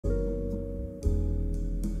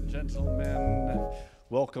Gentlemen,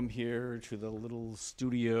 welcome here to the little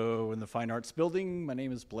studio in the Fine Arts Building. My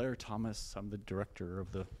name is Blair Thomas. I'm the director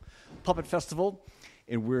of the Puppet Festival,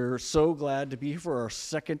 and we're so glad to be here for our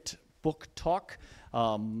second book talk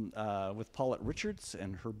with Paulette Richards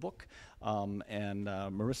and her book.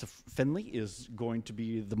 Marissa Finley is going to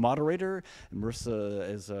be the moderator. And Marissa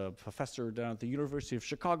is a professor down at the University of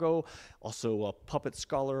Chicago, also a puppet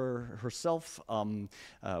scholar herself.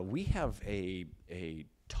 We have a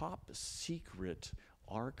top secret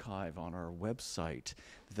archive on our website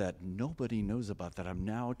that nobody knows about, that I'm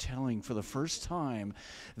now telling for the first time,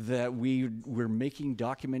 that we're making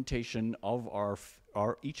documentation of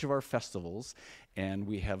each of our festivals, and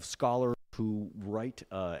we have scholars who write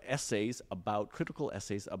critical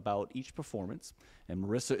essays about each performance. And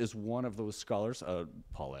Marissa is one of those scholars,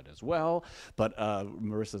 Paulette as well, but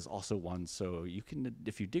Marissa is also one. So you can,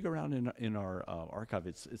 if you dig around in our archive,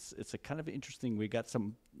 it's a kind of interesting. We got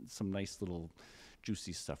some nice little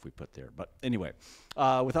juicy stuff we put there. But anyway,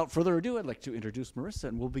 without further ado, I'd like to introduce Marissa,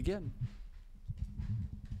 and we'll begin.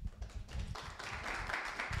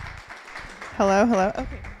 Hello. Okay.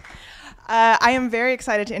 I am very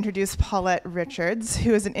excited to introduce Paulette Richards,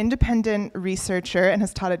 who is an independent researcher and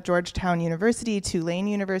has taught at Georgetown University, Tulane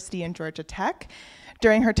University, and Georgia Tech.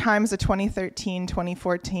 During her time as a 2013-2014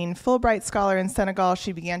 Fulbright scholar in Senegal,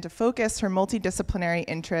 she began to focus her multidisciplinary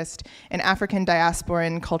interest in African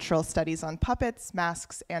diasporan cultural studies on puppets,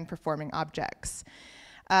 masks, and performing objects.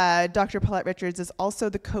 Dr. Paulette Richards is also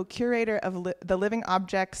the co-curator of the Living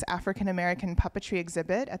Objects African American Puppetry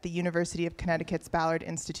exhibit at the University of Connecticut's Ballard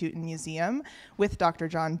Institute and Museum with Dr.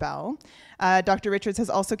 John Bell. Dr. Richards has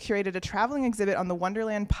also curated a traveling exhibit on the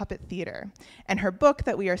Wonderland Puppet Theater. And her book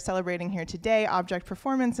that we are celebrating here today, Object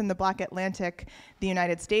Performance in the Black Atlantic, the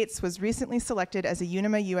United States, was recently selected as a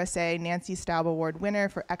Unima USA Nancy Staub Award winner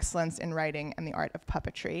for excellence in writing and the art of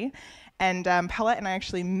puppetry. And Paulette and I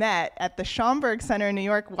actually met at the Schomburg Center in New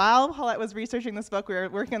York while Paulette was researching this book. We were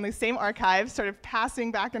working on the same archives, sort of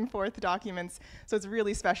passing back and forth documents. So it's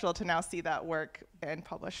really special to now see that work in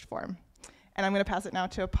published form. And I'm going to pass it now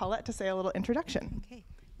to Paulette to say a little introduction. Okay.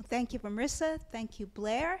 Well, thank you, Marissa. Thank you,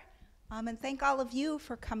 Blair. And thank all of you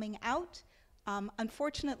for coming out.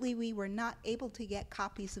 Unfortunately, we were not able to get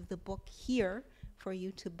copies of the book here for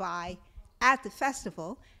you to buy at the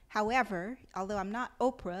festival. However, although I'm not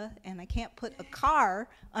Oprah and I can't put a car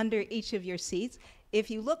under each of your seats, if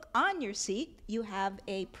you look on your seat, you have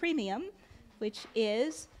a premium, which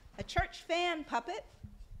is a church fan puppet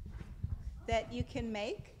that you can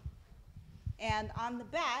make. And on the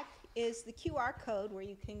back is the QR code where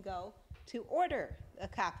you can go to order a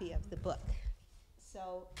copy of the book.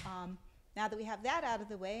 So now that we have that out of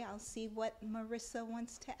the way, I'll see what Marissa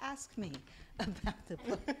wants to ask me about the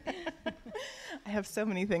book. I have so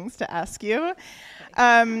many things to ask you.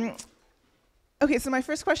 Okay, so my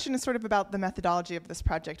first question is sort of about the methodology of this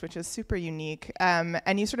project, which is super unique.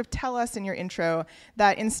 And you sort of tell us in your intro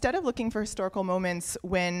that instead of looking for historical moments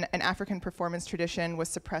when an African performance tradition was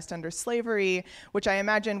suppressed under slavery, which I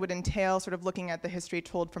imagine would entail sort of looking at the history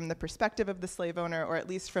told from the perspective of the slave owner, or at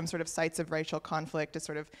least from sort of sites of racial conflict as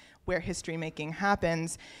sort of where history making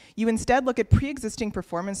happens, you instead look at pre-existing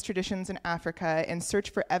performance traditions in Africa and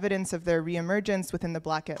search for evidence of their reemergence within the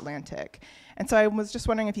Black Atlantic. And so I was just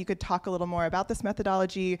wondering if you could talk a little more about this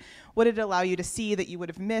methodology. What did it allow you to see that you would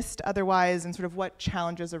have missed otherwise, and sort of what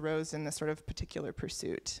challenges arose in this sort of particular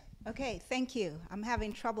pursuit? Okay, thank you. I'm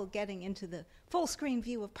having trouble getting into the full screen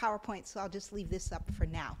view of PowerPoint, so I'll just leave this up for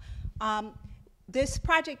now. This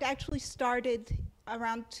project actually started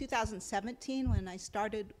around 2017 when I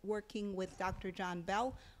started working with Dr. John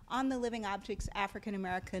Bell on the Living Objects African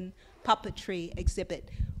American Puppetry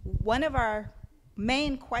exhibit. One of our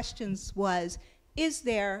main questions was, is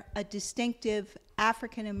there a distinctive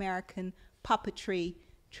African American puppetry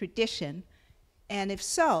tradition? And if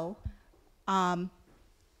so,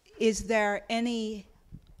 is there any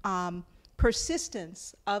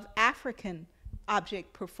persistence of African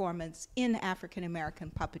object performance in African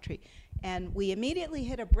American puppetry? And we immediately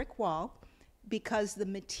hit a brick wall because the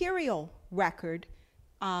material record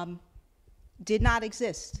did not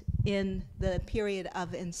exist in the period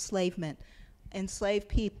of enslavement. Enslaved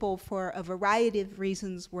people, for a variety of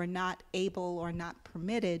reasons, were not able or not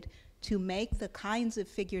permitted to make the kinds of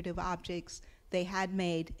figurative objects they had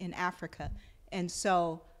made in Africa. And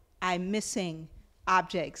so I'm missing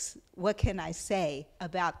objects. What can I say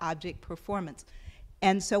about object performance?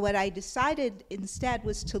 And so what I decided instead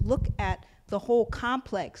was to look at the whole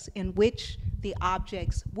complex in which the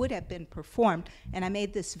objects would have been performed. And I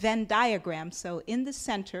made this Venn diagram. So in the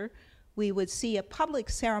center, we would see a public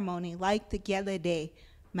ceremony like the Gelede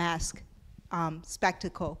mask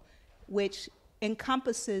spectacle which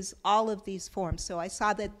encompasses all of these forms. So I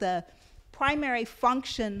saw that the primary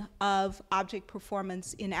function of object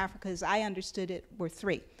performance in Africa, as I understood it, were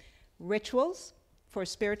three: rituals for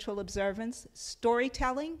spiritual observance,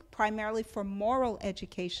 storytelling, primarily for moral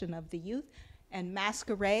education of the youth, and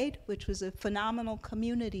masquerade, which was a phenomenal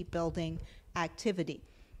community building activity.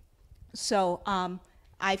 So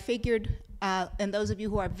I figured, and those of you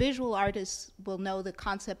who are visual artists will know the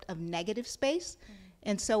concept of negative space.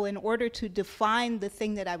 And so in order to define the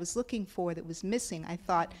thing that I was looking for that was missing, I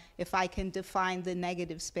thought if I can define the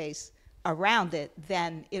negative space around it,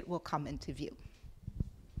 then it will come into view.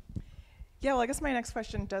 Yeah, well, I guess my next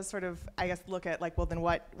question does sort of, I guess, look at like, well, then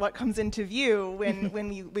what comes into view when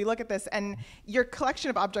we look at this? And your collection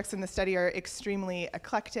of objects in the study are extremely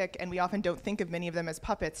eclectic, and we often don't think of many of them as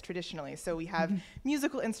puppets traditionally. So we have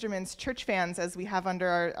musical instruments, church fans, as we have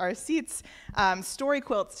under our seats, story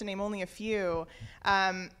quilts, to name only a few.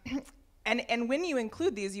 And when you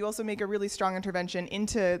include these, you also make a really strong intervention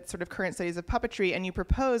into sort of current studies of puppetry, and you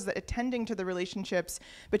propose that attending to the relationships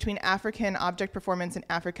between African object performance and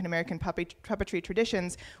African American puppetry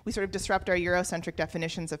traditions, we sort of disrupt our Eurocentric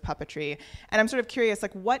definitions of puppetry. And I'm sort of curious,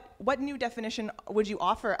 like, what new definition would you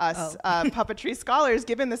offer us puppetry scholars,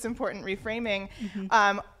 given this important reframing?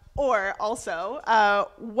 Or also,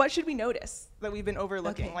 what should we notice that we've been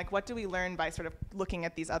overlooking? Okay. Like, what do we learn by sort of looking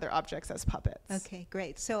at these other objects as puppets? Okay,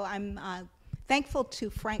 great. So I'm thankful to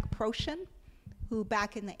Frank Proshin, who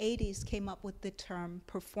back in the 80s came up with the term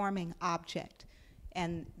performing object.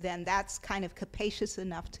 And then that's kind of capacious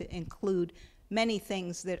enough to include many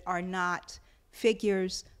things that are not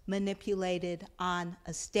figures manipulated on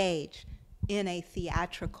a stage in a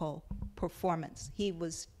theatrical performance. He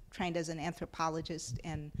was trained as an anthropologist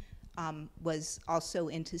and was also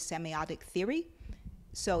into semiotic theory.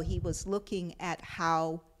 So he was looking at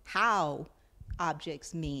how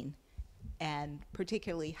objects mean, and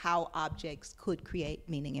particularly how objects could create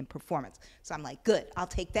meaning in performance. So I'm like, good, I'll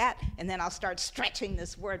take that, and then I'll start stretching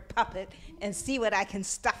this word puppet and see what I can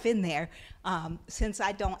stuff in there, since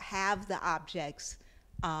I don't have the objects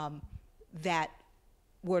that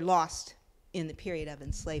were lost in the period of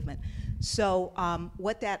enslavement. So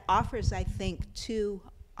what that offers, I think, to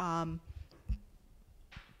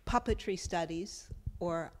puppetry studies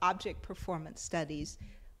or object performance studies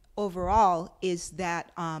overall is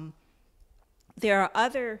that there are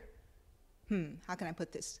other, how can I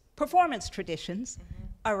put this, performance traditions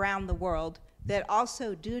around the world that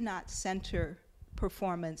also do not center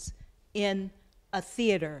performance in a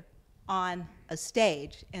theater on a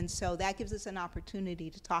stage. And so that gives us an opportunity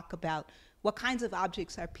to talk about what kinds of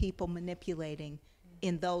objects are people manipulating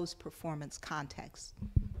in those performance contexts.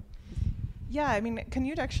 Yeah, I mean, can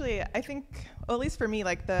you actually, I think, well, at least for me,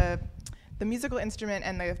 like the musical instrument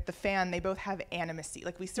and the fan, they both have animacy.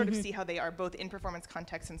 Like we sort of see how they are both in performance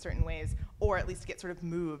contexts in certain ways, or at least get sort of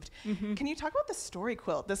moved. Can you talk about the story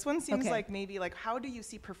quilt? This one seems like maybe like, how do you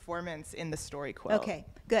see performance in the story quilt? Okay,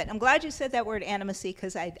 good. I'm glad you said that word animacy,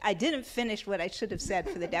 because I didn't finish what I should have said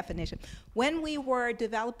for the definition. When we were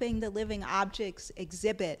developing the living objects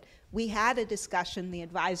exhibit, we had a discussion, the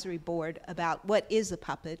advisory board, about what is a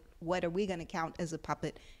puppet, what are we going to count as a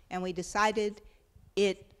puppet, and we decided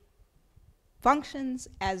it functions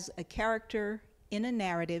as a character in a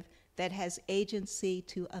narrative that has agency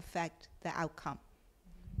to affect the outcome.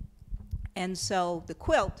 And so the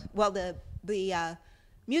quilt, well, the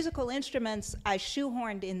musical instruments I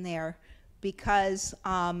shoehorned in there because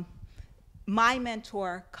my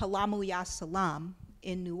mentor, Kalamu Salam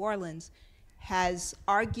in New Orleans, has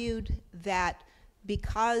argued that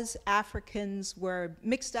because Africans were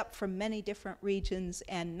mixed up from many different regions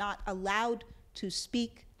and not allowed to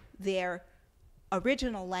speak their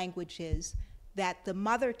original languages, that the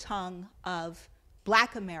mother tongue of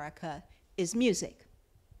Black America is music.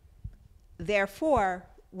 Therefore,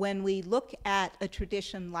 when we look at a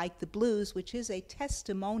tradition like the blues, which is a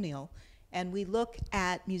testimonial, and we look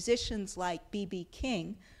at musicians like B.B.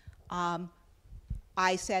 King,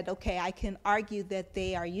 I said, okay, I can argue that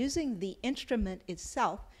they are using the instrument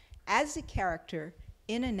itself as a character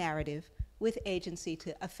in a narrative with agency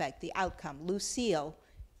to affect the outcome. Lucille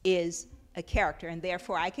is a character, and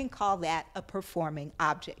therefore I can call that a performing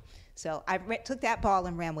object. So I took that ball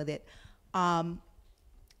and ran with it.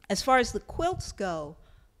 As far as the quilts go,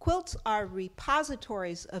 quilts are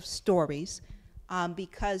repositories of stories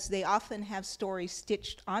because they often have stories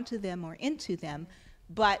stitched onto them or into them,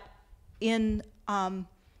 but in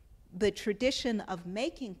the tradition of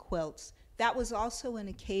making quilts, that was also an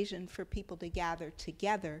occasion for people to gather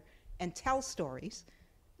together and tell stories.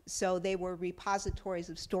 So they were repositories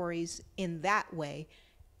of stories in that way.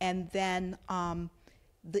 And then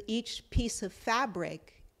each piece of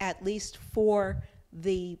fabric, at least for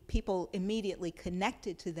the people immediately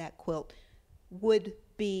connected to that quilt, would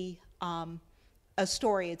be a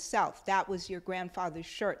story itself. That was your grandfather's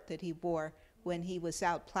shirt that he wore when he was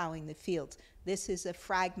out plowing the fields. This is a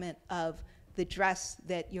fragment of the dress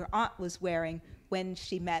that your aunt was wearing when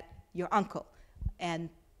she met your uncle. And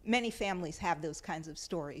many families have those kinds of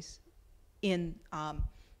stories in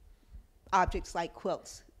objects like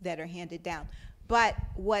quilts that are handed down. But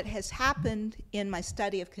what has happened in my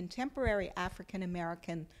study of contemporary African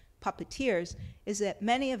American puppeteers is that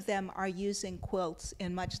many of them are using quilts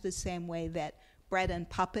in much the same way that Bread and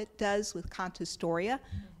Puppet does with Contestoria.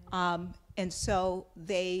 And so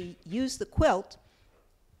they use the quilt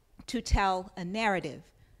to tell a narrative.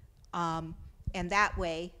 And that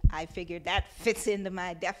way, I figured that fits into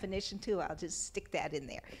my definition too. I'll just stick that in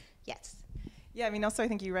there. Yes. Yeah, I mean, also I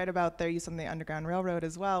think you write about their use on the Underground Railroad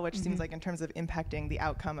as well, which seems like in terms of impacting the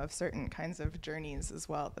outcome of certain kinds of journeys as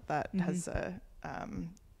well, that has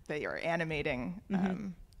that you're animating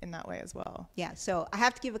in that way as well. Yeah, so I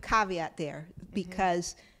have to give a caveat there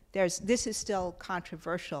because this is still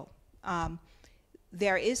controversial.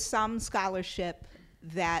 There is some scholarship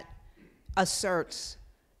that asserts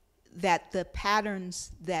that the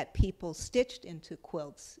patterns that people stitched into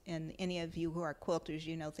quilts, and any of you who are quilters,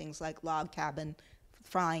 you know things like log cabin,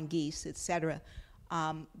 flying geese, etc.,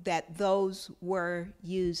 that those were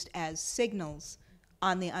used as signals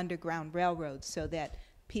on the Underground Railroad so that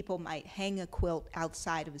people might hang a quilt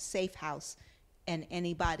outside of a safe house and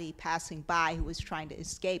anybody passing by who was trying to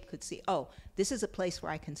escape could see, oh, this is a place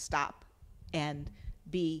where I can stop and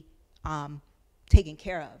be taken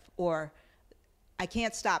care of. Or I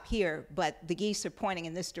can't stop here, but the geese are pointing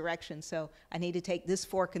in this direction, so I need to take this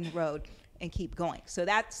fork in the road and keep going. So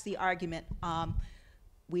that's the argument.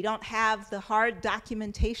 We don't have the hard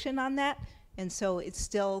documentation on that, and so it's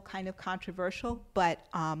still kind of controversial, but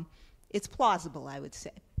it's plausible, I would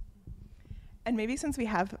say. And maybe since we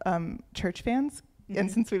have church fans,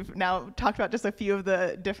 and since we've now talked about just a few of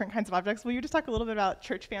the different kinds of objects, will you just talk a little bit about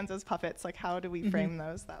church fans as puppets? Like, how do we frame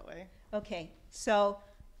those that way? Okay, so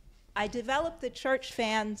I developed the church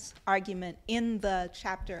fans argument in the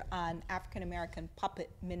chapter on African American puppet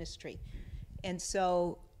ministry. And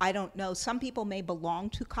so I don't know, some people may belong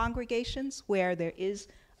to congregations where there is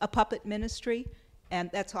a puppet ministry, and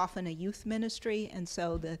that's often a youth ministry, and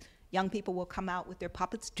so the young people will come out with their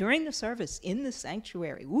puppets during the service in the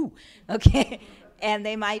sanctuary, woo, okay, and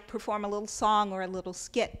they might perform a little song or a little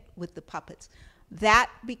skit with the puppets. That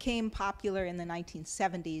became popular in the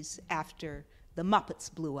 1970s after the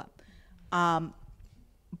Muppets blew up. And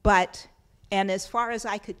as far as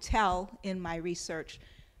I could tell in my research,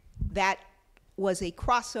 that was a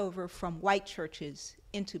crossover from white churches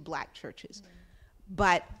into black churches.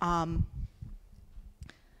 But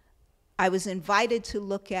I was invited to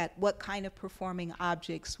look at what kind of performing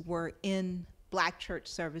objects were in black church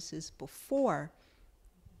services before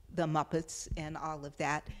the Muppets and all of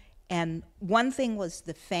that. And one thing was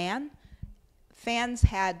the fan. Fans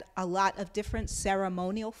had a lot of different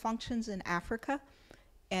ceremonial functions in Africa.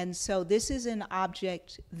 And so this is an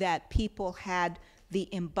object that people had the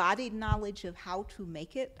embodied knowledge of how to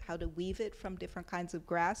make it, how to weave it from different kinds of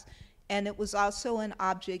grass. And it was also an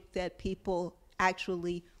object that people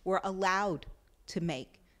actually were allowed to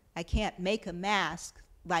make. I can't make a mask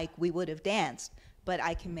like we would have danced, but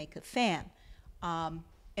I can make a fan.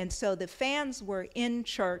 And so the fans were in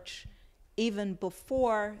church even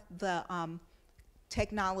before the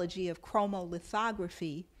technology of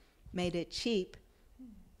chromolithography made it cheap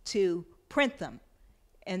to print them.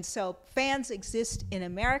 And so fans exist in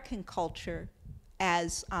American culture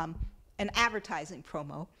as an advertising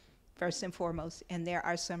promo, first and foremost, and there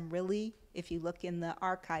are some really, if you look in the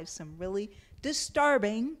archives, some really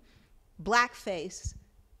disturbing blackface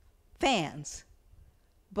fans.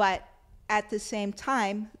 But at the same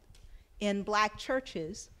time, in black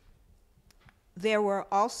churches, there were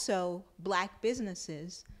also black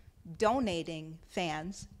businesses donating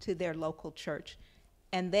fans to their local church,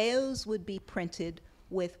 and those would be printed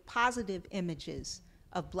with positive images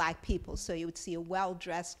of black people. So you would see a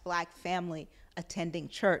well-dressed black family attending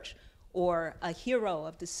church, or a hero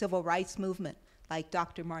of the civil rights movement, like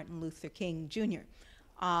Dr. Martin Luther King, Jr.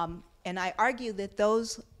 And I argue that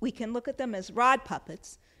those, we can look at them as rod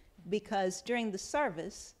puppets, because during the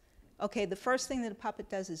service, okay, the first thing that a puppet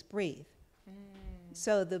does is breathe.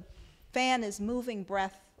 So the fan is moving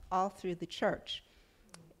breath all through the church.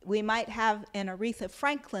 We might have an Aretha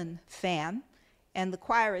Franklin fan, and the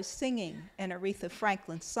choir is singing an Aretha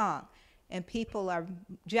Franklin song, and people are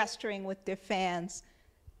gesturing with their fans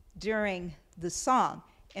during the song.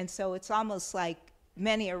 And so it's almost like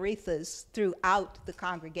many Arethas throughout the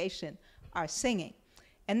congregation are singing.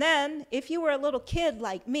 And then, if you were a little kid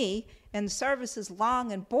like me, and the service is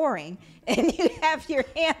long and boring, and you have your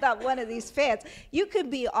hand on one of these fans, you could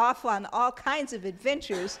be off on all kinds of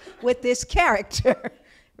adventures with this character,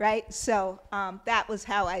 right? So that was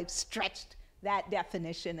how I stretched that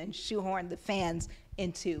definition and shoehorned the fans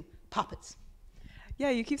into puppets. Yeah,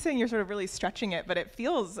 you keep saying you're sort of really stretching it, but it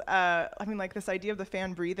feels, I mean, like this idea of the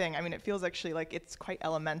fan breathing, I mean, it feels actually like it's quite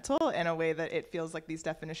elemental in a way that it feels like these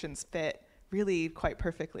definitions fit really quite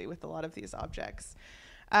perfectly with a lot of these objects.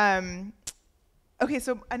 Okay,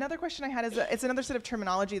 so another question I had is, it's another set of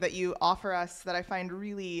terminology that you offer us that I find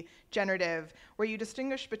really generative, where you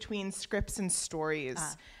distinguish between scripts and stories.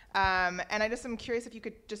 And I just am curious if you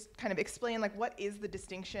could just kind of explain, like, what is the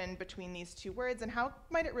distinction between these two words, and how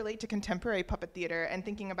might it relate to contemporary puppet theater and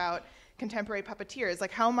thinking about contemporary puppeteers?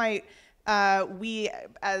 Like, how might we,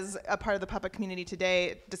 as a part of the puppet community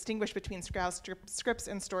today, distinguish between scripts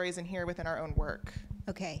and stories in here within our own work?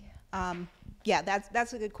 Okay. Yeah,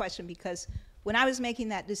 that's a good question, because when I was making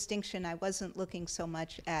that distinction, I wasn't looking so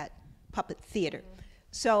much at puppet theater.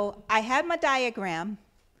 So I had my diagram,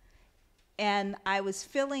 and I was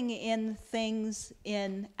filling in things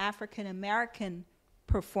in African American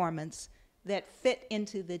performance that fit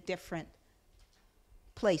into the different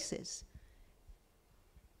places.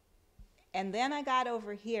 And then I got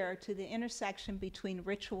over here to the intersection between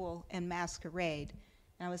ritual and masquerade,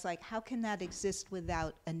 and I was like, how can that exist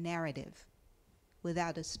without a narrative,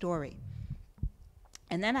 without a story?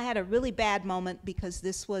 And then I had a really bad moment, because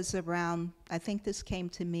this was around, I think this came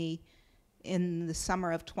to me in the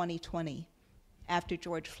summer of 2020, after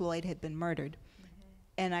George Floyd had been murdered.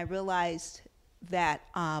 And I realized that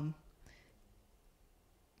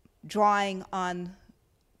drawing on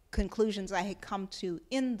conclusions I had come to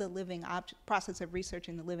in the living object process of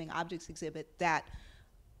researching the living objects exhibit, that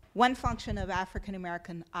one function of African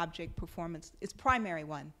American object performance is primary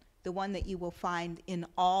one, the one that you will find in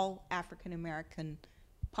all African American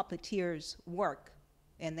puppeteers' work,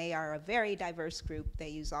 and they are a very diverse group, they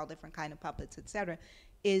use all different kind of puppets, etc.,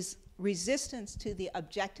 is resistance to the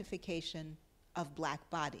objectification of black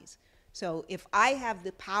bodies. So if I have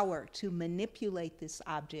the power to manipulate this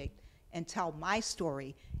object and tell my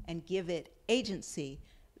story and give it agency,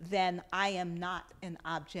 then I am not an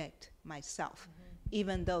object myself,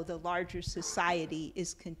 even though the larger society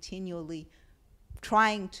is continually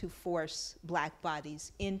trying to force black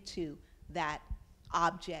bodies into that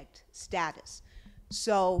object status.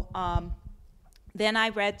 So then I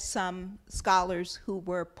read some scholars who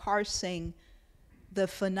were parsing the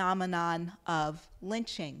phenomenon of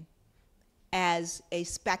lynching as a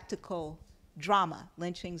spectacle drama.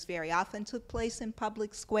 Lynchings very often took place in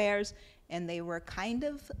public squares, and they were kind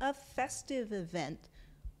of a festive event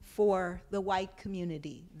for the white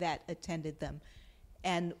community that attended them.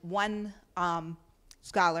 And one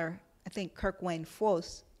scholar, I think Kirk Wayne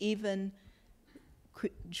Foss, even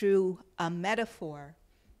drew a metaphor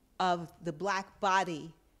of the black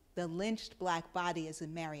body, the lynched black body, as a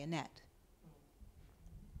marionette.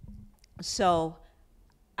 So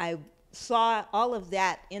I saw all of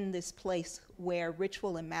that in this place where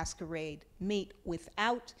ritual and masquerade meet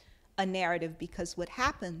without a narrative, because what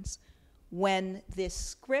happens when this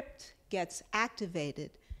script gets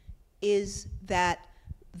activated is that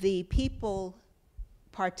the people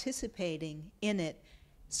participating in it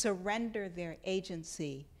surrender their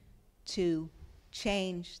agency to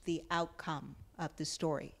change the outcome of the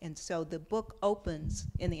story. And so the book opens,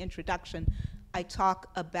 in the introduction, I talk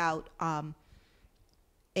about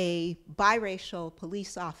a biracial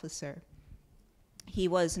police officer. He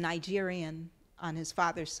was Nigerian on his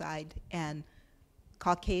father's side and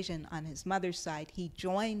Caucasian on his mother's side. He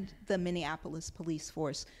joined the Minneapolis police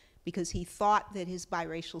force because he thought that his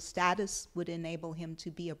biracial status would enable him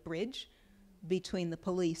to be a bridge between the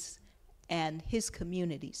police and his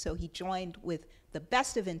community. So he joined with the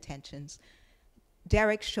best of intentions.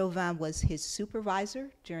 Derek Chauvin was his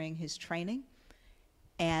supervisor during his training,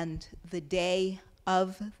 and the day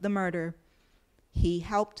of the murder, he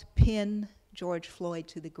helped pin George Floyd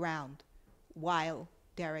to the ground while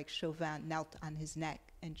Derek Chauvin knelt on his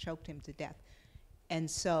neck and choked him to death. And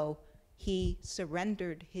so he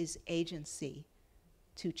surrendered his agency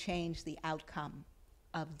to change the outcome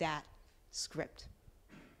of that script.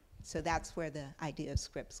 So that's where the idea of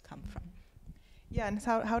scripts come from. Yeah, and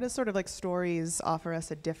how does sort of like stories offer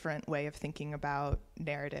us a different way of thinking about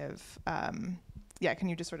narrative? Yeah, can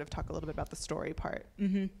you just sort of talk a little bit about the story part?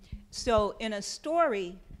 Mm-hmm. So in a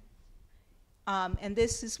story, and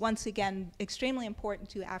this is once again extremely important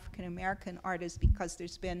to African American artists because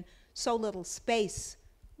there's been so little space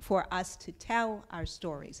for us to tell our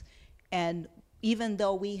stories. And even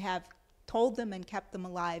though we have told them and kept them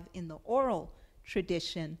alive in the oral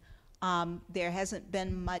tradition, there hasn't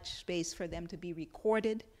been much space for them to be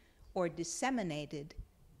recorded or disseminated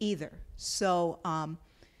either. So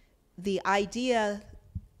the idea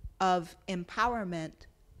of empowerment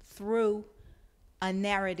through a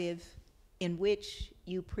narrative in which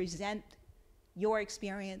you present your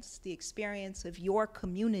experience, the experience of your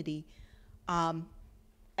community,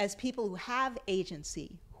 as people who have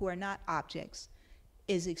agency, who are not objects,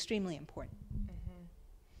 is extremely important.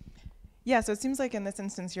 Yeah, so it seems like in this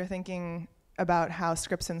instance you're thinking about how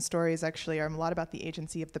scripts and stories actually are a lot about the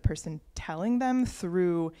agency of the person telling them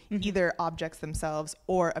through either objects themselves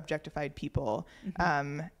or objectified people,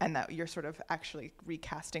 and that you're sort of actually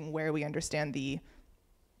recasting where we understand the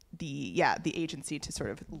agency to sort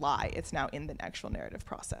of lie. It's now in the actual narrative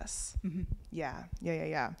process. Yeah.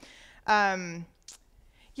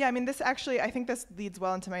 Yeah, I mean, this actually, I think this leads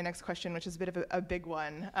well into my next question, which is a bit of a big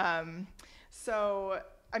one. So,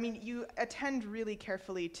 I mean, you attend really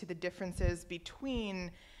carefully to the differences between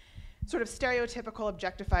sort of stereotypical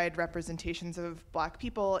objectified representations of Black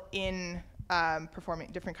people in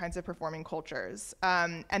performing different kinds of performing cultures,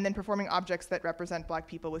 and then performing objects that represent Black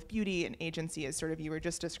people with beauty and agency, as sort of you were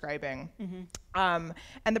just describing.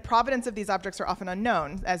 And the provenance of these objects are often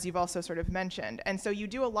unknown, as you've also sort of mentioned. And so you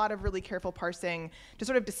do a lot of really careful parsing to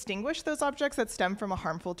sort of distinguish those objects that stem from a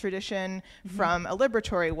harmful tradition from a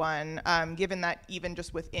liberatory one, given that even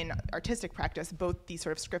just within artistic practice, both these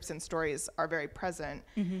sort of scripts and stories are very present.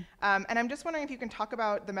 And I'm just wondering if you can talk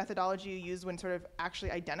about the methodology you use when sort of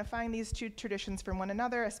actually identifying these two traditions from one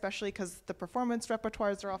another, especially because the performance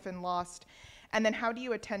repertoires are often lost. And then how do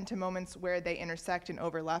you attend to moments where they intersect and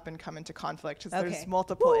overlap and come into conflict? Because there's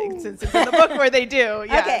multiple instances in the book where they do.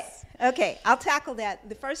 Yes. Okay, I'll tackle that.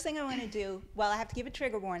 The first thing I want to do, well, I have to give a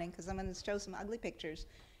trigger warning because I'm going to show some ugly pictures.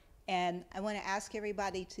 And I want to ask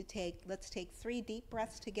everybody to let's take 3 deep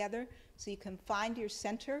breaths together so you can find your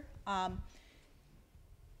center.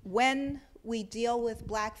 When we deal with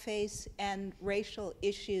blackface and racial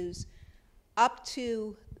issues, up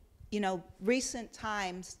to, recent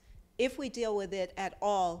times, if we deal with it at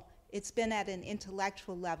all, it's been at an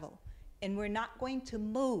intellectual level. And we're not going to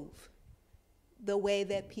move the way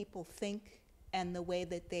that people think and the way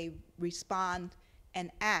that they respond and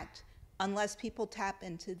act unless people tap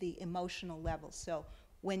into the emotional level. So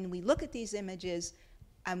when we look at these images,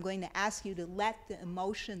 I'm going to ask you to let the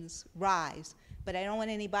emotions rise, but I don't want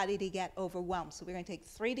anybody to get overwhelmed. So we're going to take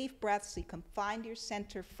 3 deep breaths so you can find your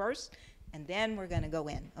center first, and then we're going to go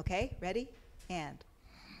in. Okay, ready? And.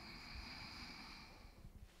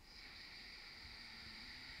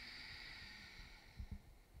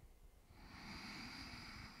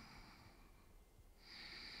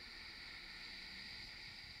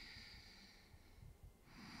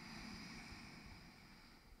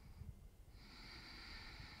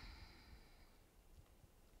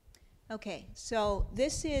 Okay, so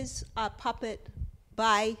this is a puppet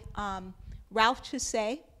by Ralph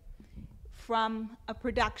Chassé from a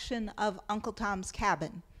production of Uncle Tom's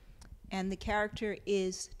Cabin. And the character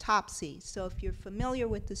is Topsy. So if you're familiar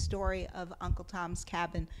with the story of Uncle Tom's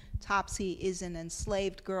Cabin, Topsy is an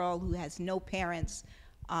enslaved girl who has no parents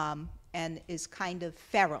and is kind of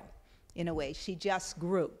feral in a way. She just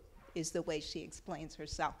grew, is the way she explains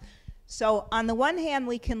herself. So on the one hand,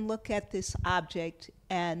 we can look at this object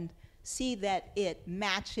and see that it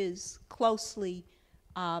matches closely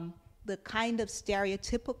the kind of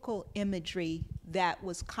stereotypical imagery that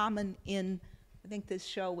was common in, I think this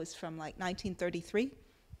show was from like 1933,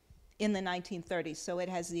 in the 1930s. So it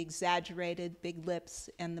has the exaggerated big lips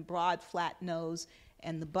and the broad flat nose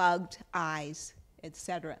and the bugged eyes,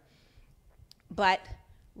 etc. But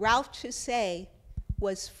Ralph Chassé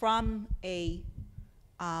was from a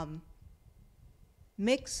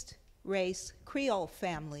mixed race Creole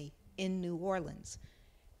family in New Orleans.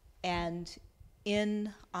 And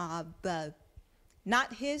in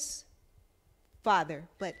not his father,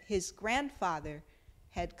 but his grandfather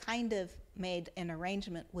had kind of made an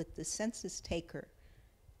arrangement with the census taker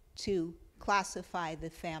to classify the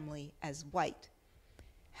family as white.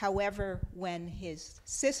 However, when his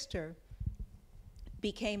sister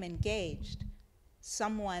became engaged,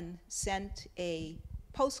 someone sent a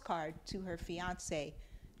postcard to her fiance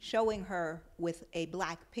showing her with a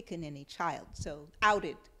Black pickaninny child, so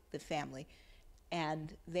outed the family.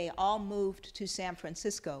 And they all moved to San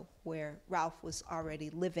Francisco, where Ralph was already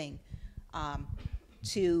living,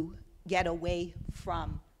 to get away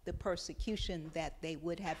from the persecution that they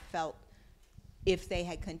would have felt if they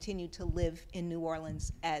had continued to live in New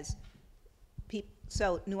Orleans as people.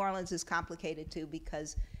 So New Orleans is complicated too,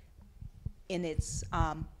 because in its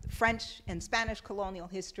French and Spanish colonial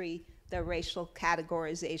history, the racial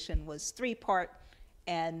categorization was 3-part,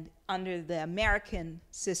 and under the American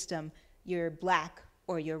system, you're black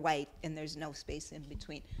or you're white, and there's no space in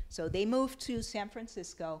between. So they moved to San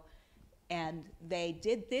Francisco, and they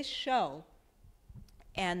did this show,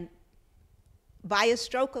 and by a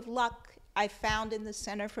stroke of luck, I found in the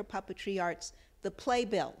Center for Puppetry Arts the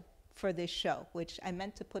playbill for this show, which I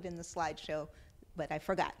meant to put in the slideshow, but I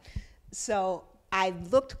forgot. So I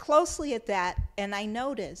looked closely at that, and I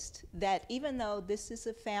noticed that even though this is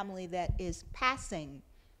a family that is passing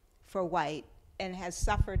for white and has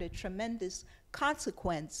suffered a tremendous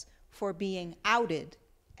consequence for being outed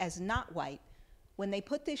as not white, when they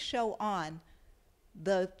put this show on,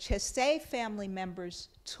 the Chesay family members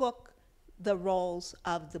took the roles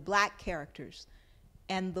of the black characters,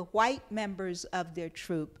 and the white members of their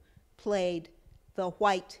troupe played the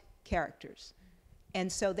white characters. And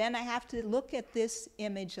so then I have to look at this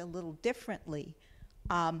image a little differently,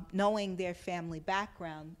 knowing their family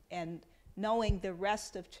background and knowing the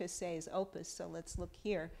rest of Chesay's opus. So let's look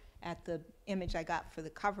here at the image I got for the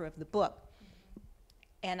cover of the book.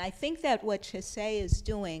 And I think that what Chesay is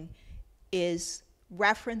doing is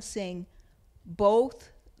referencing both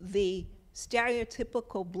the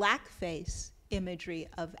stereotypical blackface imagery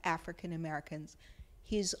of African Americans,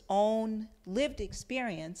 his own lived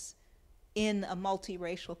experience in a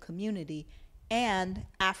multiracial community, and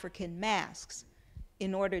African masks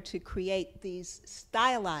in order to create these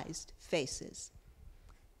stylized faces.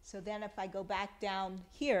 So then if I go back down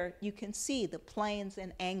here, you can see the planes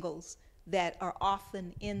and angles that are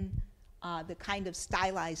often in the kind of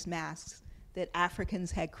stylized masks that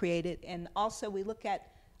Africans had created. And also we look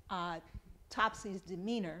at Topsy's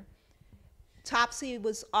demeanor. Topsy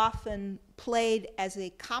was often played as a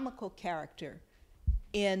comical character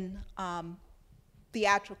in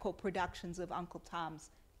theatrical productions of Uncle Tom's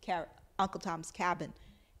Cabin.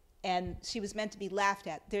 And she was meant to be laughed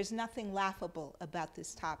at. There's nothing laughable about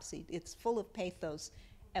this Topsy. It's full of pathos.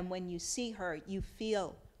 And when you see her, you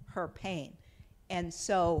feel her pain. And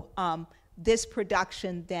so this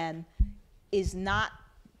production then is not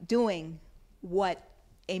doing what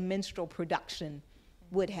a minstrel production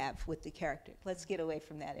would have with the character. Let's get away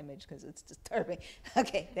from that image because it's disturbing.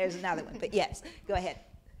 Okay, there's another one, but yes, go ahead.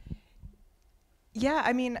 Yeah,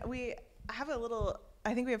 I mean, we have a little,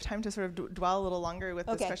 I think we have time to sort of dwell a little longer with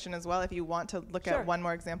this question as well, if you want to look at one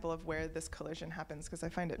more example of where this collision happens, because I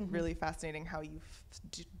find it really fascinating how you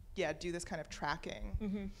do this kind of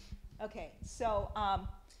tracking. Okay, so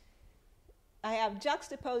I have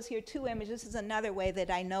juxtaposed here 2 images. This is another way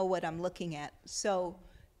that I know what I'm looking at. So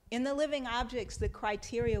in the living objects, the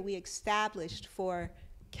criteria we established for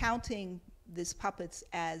counting these puppets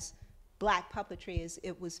as black puppetry is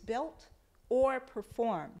it was built or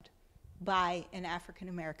performed by an African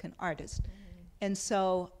American artist. And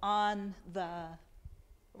so on the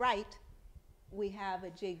right, we have a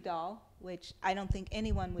jig doll, which I don't think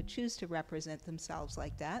anyone would choose to represent themselves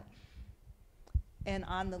like that. And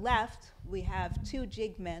on the left, we have 2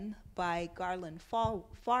 jig men by Garland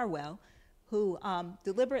Farwell, who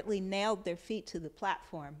deliberately nailed their feet to the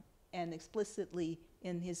platform and explicitly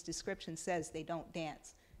in his description says they don't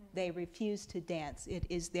dance. They refuse to dance. It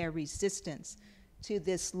is their resistance to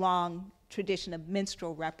this long tradition of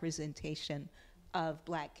minstrel representation of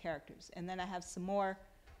black characters. And then I have some more,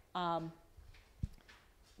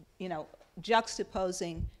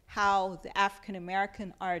 juxtaposing how the African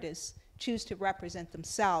American artists choose to represent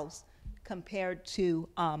themselves compared to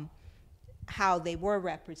how they were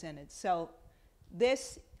represented. So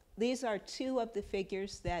these are 2 of the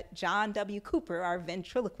figures that John W. Cooper, our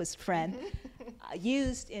ventriloquist friend,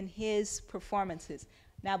 used in his performances.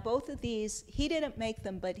 Now both of these, he didn't make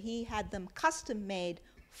them, but he had them custom made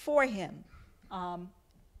for him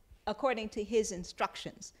according to his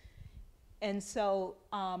instructions. And so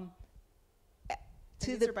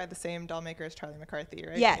these are by the same doll maker as Charlie McCarthy,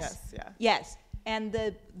 right? Yes, yes. And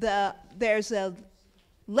there's a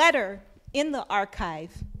letter in the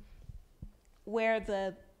archive where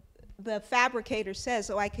the fabricator says,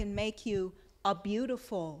 oh, I can make you a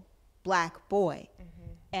beautiful black boy.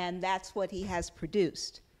 And that's what he has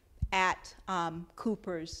produced at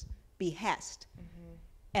Cooper's behest.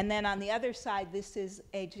 And then on the other side, this is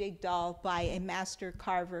a jig doll by a master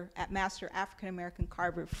African-American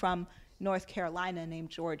carver from North Carolina named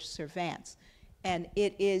George Servance. And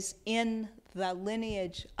it is in the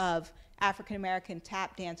lineage of African-American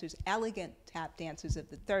tap dancers, elegant tap dancers of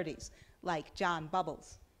the 30s, like John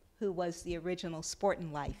Bubbles, who was the original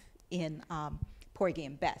Sportin' Life in Porgy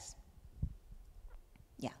and Bess.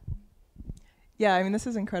 Yeah, I mean, this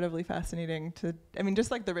is incredibly fascinating to, I mean, just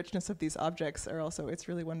like the richness of these objects are also, it's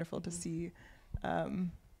really wonderful to see.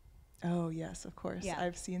 Oh, yes, of course. Yeah.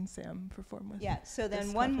 I've seen Sam perform with Yeah, so then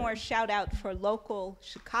this one puppet. more shout out for local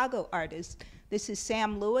Chicago artists. This is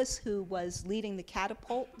Sam Lewis, who was leading the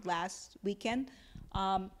Catapult last weekend.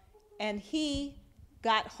 And he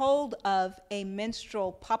got hold of a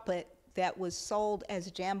minstrel puppet that was sold as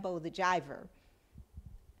Jambo the Jiver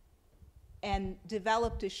and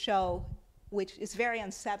developed a show which is very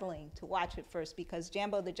unsettling to watch at first because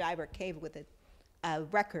Jambo the Jiver came with a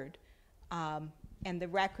record. And the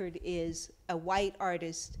record is a white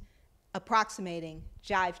artist approximating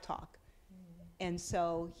jive talk. And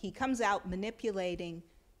so he comes out manipulating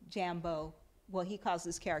Jambo, well, he calls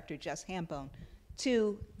this character Just Hambone,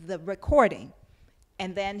 to the recording.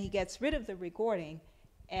 And then he gets rid of the recording,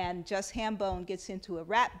 and Just Hambone gets into a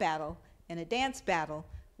rap battle and a dance battle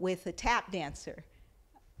with a tap dancer.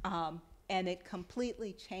 And it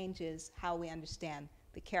completely changes how we understand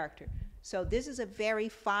the character. So this is a very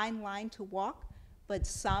fine line to walk, but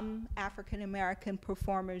some African American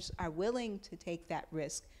performers are willing to take that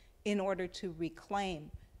risk in order to reclaim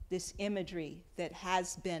this imagery that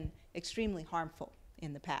has been extremely harmful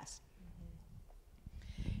in the past.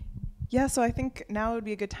 Yeah, so I think now would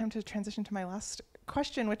be a good time to transition to my last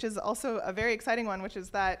question, which is also a very exciting one, which is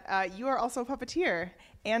that you are also a puppeteer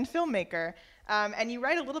and filmmaker. And you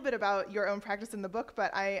write a little bit about your own practice in the book,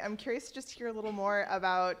 but I'm curious to just hear a little more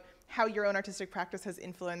about how your own artistic practice has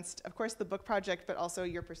influenced, of course, the book project, but also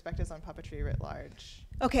your perspectives on puppetry writ large.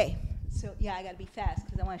 Okay, so yeah, I gotta be fast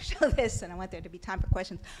because I want to show this and I want there to be time for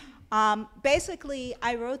questions. Basically,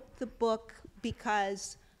 I wrote the book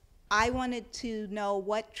because I wanted to know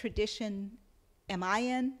what tradition am I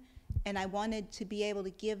in, and I wanted to be able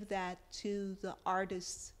to give that to the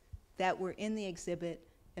artists that were in the exhibit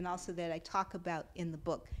and also that I talk about in the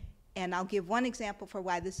book. And I'll give one example for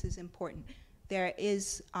why this is important. There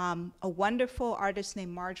is a wonderful artist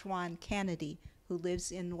named Marjwan Kennedy who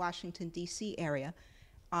lives in Washington, D.C. area.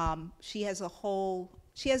 She has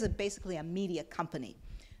basically a media company.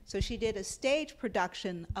 So she did a stage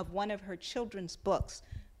production of one of her children's books,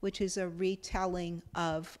 which is a retelling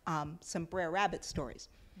of some Brer Rabbit stories.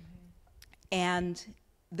 Mm-hmm. And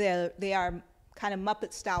they are kind of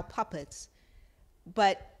Muppet-style puppets,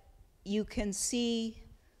 but you can see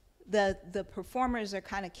the performers are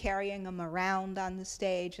kind of carrying them around on the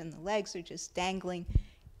stage, and the legs are just dangling.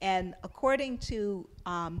 And according to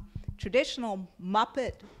traditional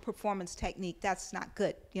Muppet performance technique, that's not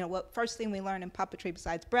good. You know, what first thing we learn in puppetry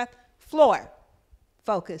besides breath? Floor,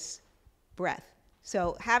 focus, breath.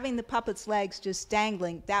 So having the puppet's legs just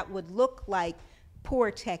dangling, that would look like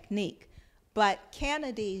poor technique. But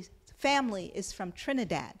Kennedy's family is from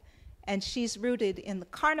Trinidad, and she's rooted in the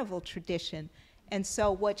carnival tradition. And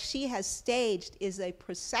so what she has staged is a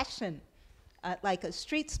procession, like a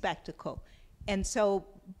street spectacle. And so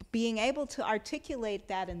being able to articulate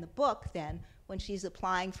that in the book then, when she's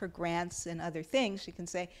applying for grants and other things, she can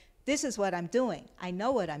say, this is what I'm doing. I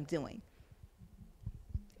know what I'm doing.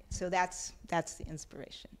 So that's the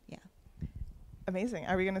inspiration, yeah. Amazing.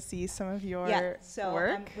 Are we going to see some of your so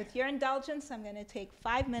work? With your indulgence, I'm going to take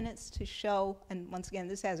 5 minutes to show, and once again,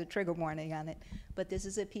 this has a trigger warning on it, but this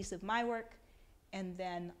is a piece of my work, and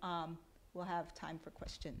then we'll have time for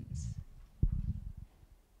questions.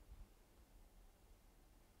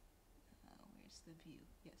 Where's the view?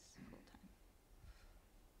 Yes, full time.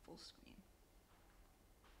 Full screen.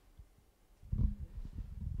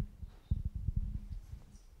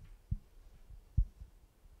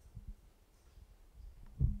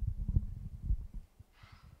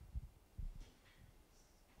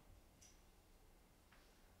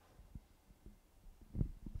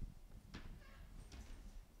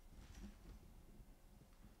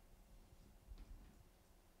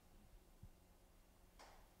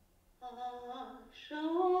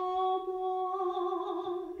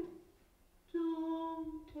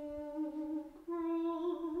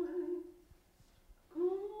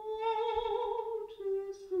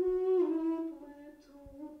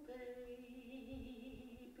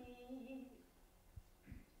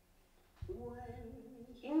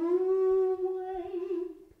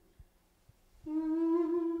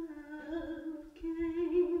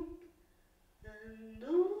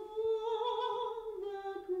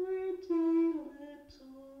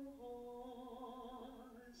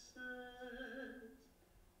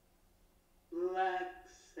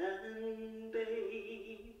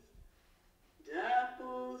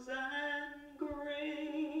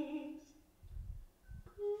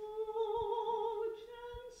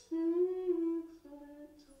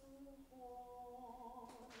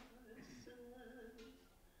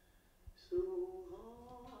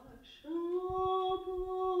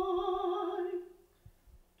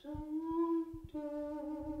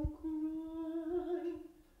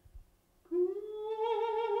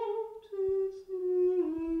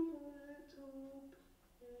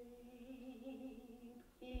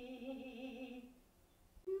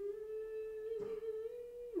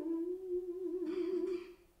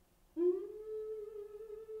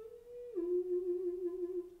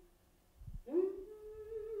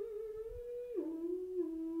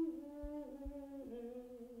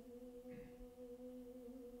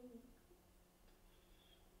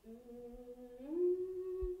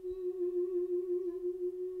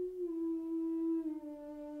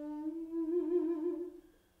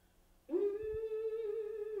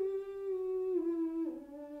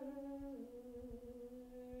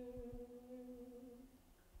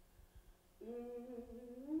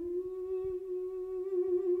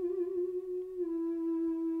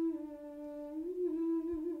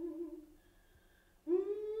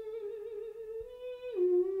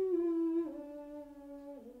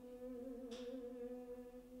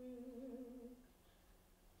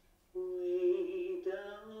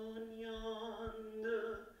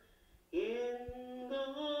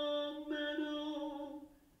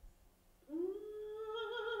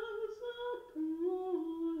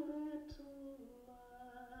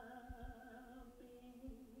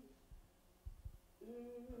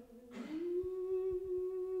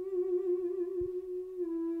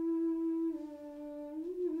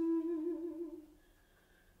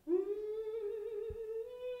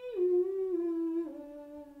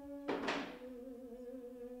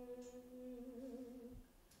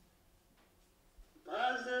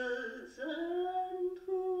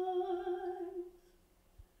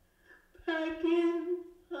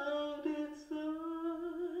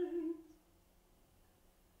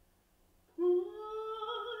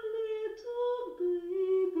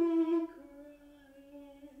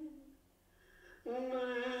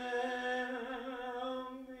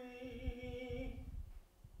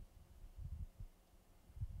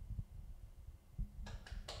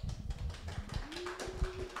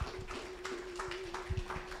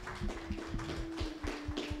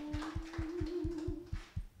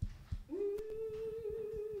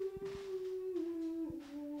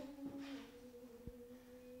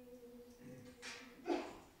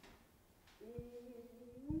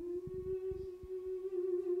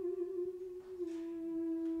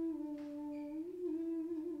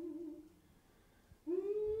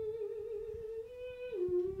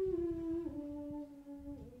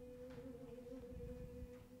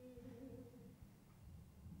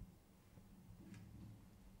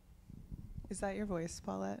 Is that your voice,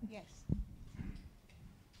 Paulette? Yes.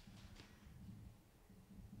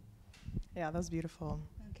 Yeah, that was beautiful.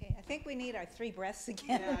 Okay, I think we need our 3 breaths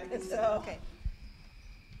again. Yeah, I think so. Okay.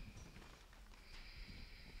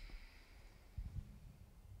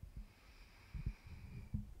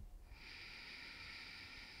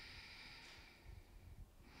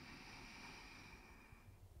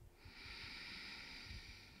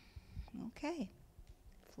 Okay,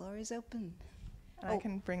 floor is open. And I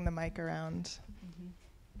can bring the mic around.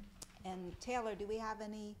 And Taylor, do we have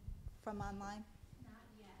any from online? Not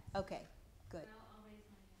yet. Okay, good. I'll raise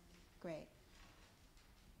my hand. Great.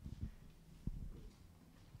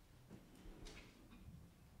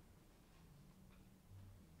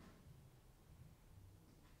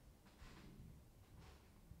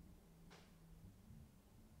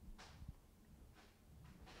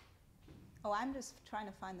 Oh, I'm just trying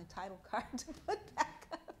to find the title card to put back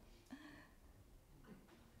up.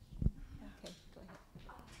 Okay, go ahead.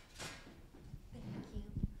 Thank you.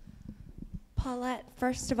 Paulette,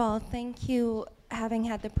 first of all, thank you having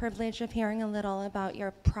had the privilege of hearing a little about your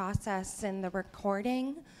process in the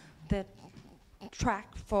recording, the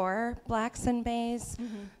track for Blacks and Bays.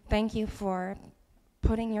 Thank you for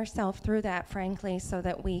putting yourself through that, frankly, so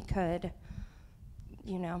that we could,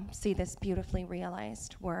 you know, see this beautifully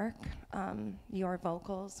realized work. Your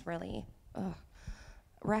vocals really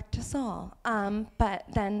wrecked us all. But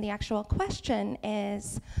then the actual question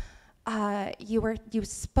is, you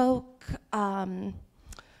spoke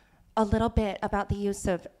a little bit about the use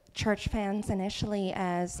of church fans initially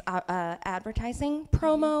as advertising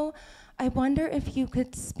promo. I wonder if you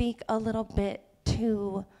could speak a little bit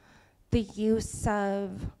to the use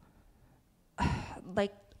of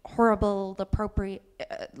like horrible, appropriate,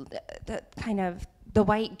 the kind of the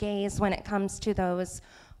white gaze when it comes to those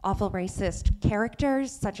awful racist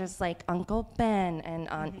characters, such as like Uncle Ben and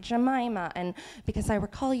Aunt Jemima, and because I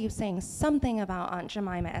recall you saying something about Aunt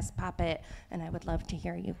Jemima as puppet, and I would love to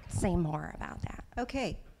hear you say more about that.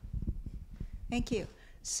 Okay, thank you.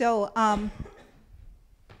 So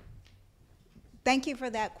thank you for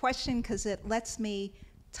that question, because it lets me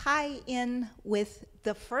tie in with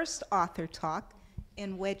the first author talk,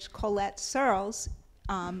 in which Colette Searles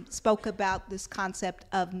spoke about this concept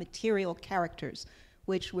of material characters,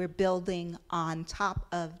 which we're building on top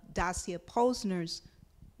of Dacia Posner's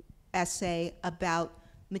essay about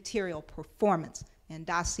material performance. And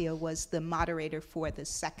Dacia was the moderator for the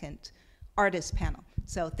second artist panel.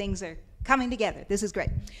 So things are coming together. This is great.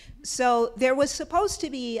 So there was supposed to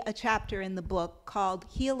be a chapter in the book called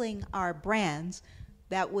Healing Our Brands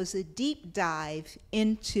that was a deep dive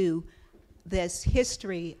into this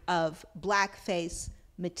history of blackface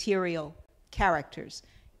material characters.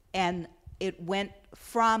 And it went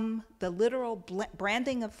from the literal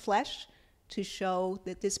branding of flesh to show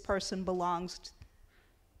that this person belongs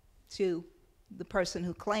to the person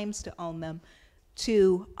who claims to own them,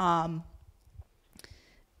 to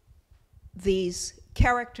these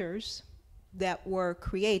characters that were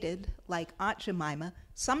created, like Aunt Jemima,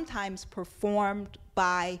 sometimes performed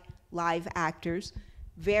by live actors,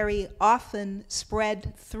 very often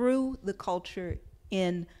spread through the culture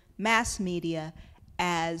in mass media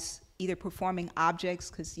as either performing objects,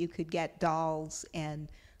 because you could get dolls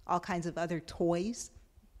and all kinds of other toys,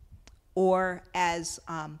 or as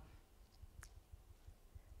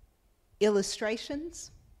illustrations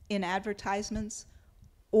in advertisements,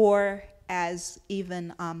 or as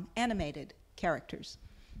even animated characters.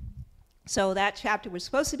 So that chapter was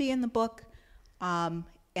supposed to be in the book, and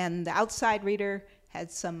the outside reader had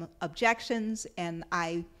some objections, and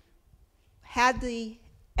I had the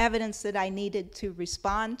evidence that I needed to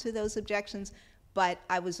respond to those objections, but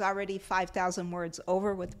I was already 5,000 words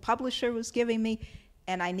over what the publisher was giving me,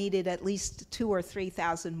 and I needed at least 2,000 or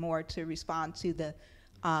 3,000 more to respond to the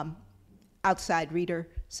outside reader,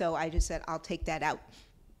 so I just said, I'll take that out.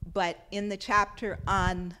 But in the chapter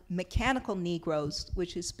on mechanical Negroes,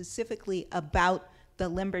 which is specifically about the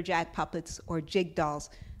lumberjack puppets or jig dolls,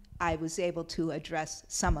 I was able to address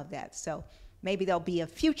some of that. So maybe there'll be a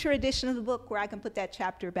future edition of the book where I can put that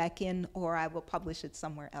chapter back in, or I will publish it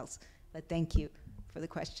somewhere else. But thank you for the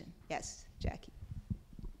question. Yes, Jackie.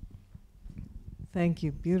 Thank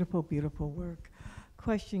you. Beautiful, beautiful work.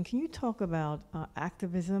 Question, can you talk about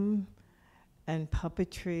activism and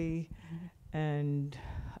puppetry and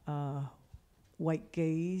white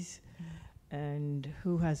gaze, and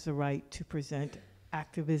who has the right to present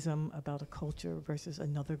activism about a culture versus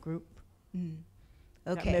another group?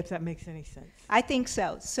 Okay. If that makes any sense. I think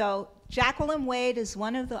so. So Jacqueline Wade is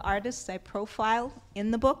one of the artists I profile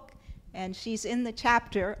in the book, and she's in the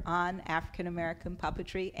chapter on African American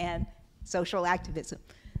puppetry and social activism.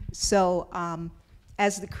 So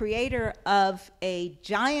as the creator of a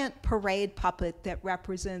giant parade puppet that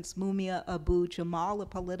represents Mumia Abu Jamal, a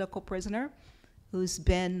political prisoner who's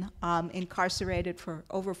been incarcerated for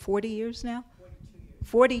over 40 years now?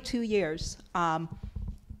 42 years.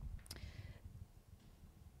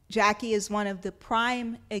 Jackie is one of the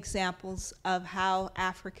prime examples of how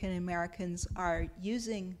African Americans are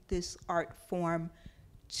using this art form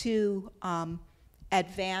to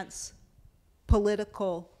advance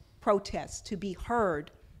political protests, to be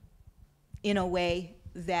heard in a way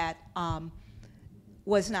that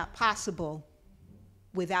was not possible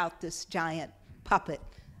without this giant puppet.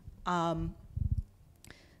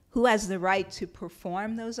 Who has the right to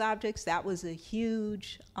perform those objects? That was a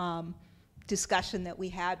huge discussion that we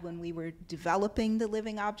had when we were developing the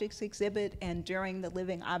Living Objects exhibit and during the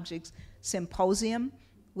Living Objects Symposium,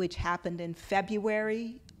 which happened in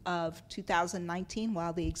February of 2019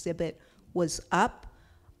 while the exhibit was up.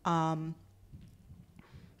 And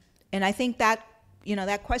I think that,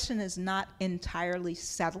 that question is not entirely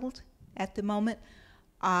settled at the moment.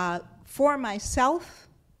 For myself,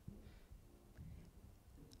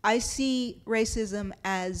 I see racism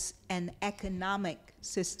as an economic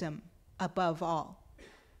system above all.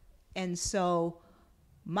 And so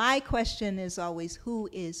my question is always, who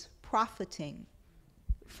is profiting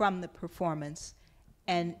from the performance?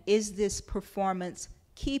 And is this performance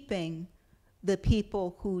keeping the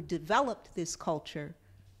people who developed this culture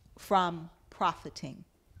from profiting?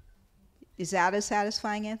 Is that a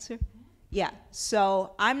satisfying answer? Yeah,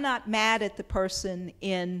 so I'm not mad at the person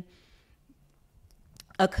in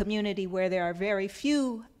a community where there are very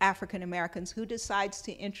few African Americans who decides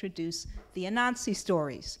to introduce the Anansi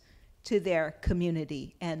stories to their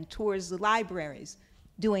community and tours the libraries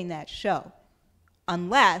doing that show,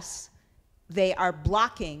 unless they are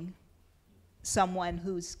blocking someone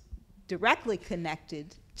who's directly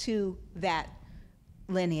connected to that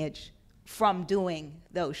lineage from doing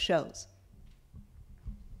those shows.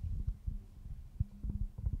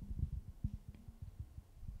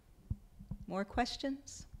 More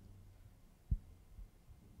questions?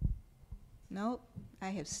 Nope. I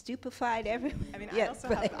have stupefied everyone. I mean, Yes,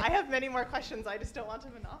 I have many more questions. I just don't want to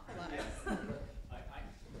monopolize.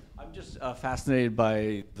 I'm just fascinated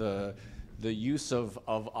by the use of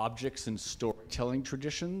objects in storytelling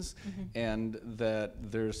traditions, and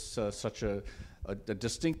that there's such a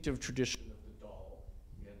distinctive tradition of the doll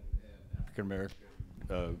in African American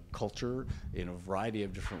culture in a variety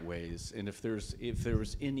of different ways. And if there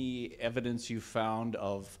was any evidence you found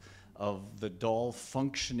of the doll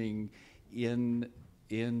functioning in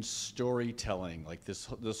storytelling, like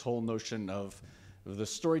this whole notion of the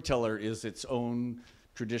storyteller is its own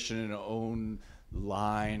tradition and own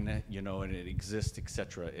line, and it exists,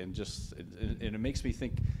 etc. And it makes me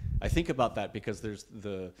think. I think about that because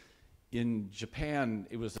in Japan,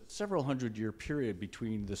 it was a several hundred-year period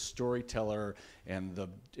between the storyteller and the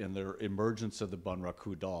emergence of the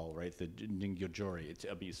bunraku doll, right? The ningyojori.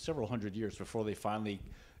 It'll be several hundred years before they finally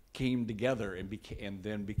came together and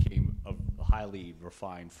then became a highly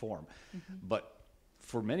refined form. But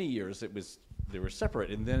for many years, they were separate,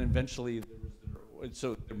 and then eventually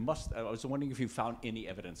I was wondering if you found any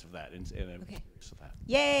evidence of that, and I'm curious of that.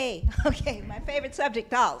 Yay! Okay, my favorite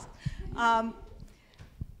subject, dolls.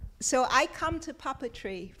 So I come to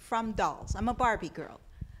puppetry from dolls. I'm a Barbie girl.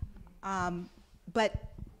 But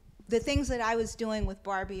the things that I was doing with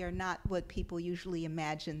Barbie are not what people usually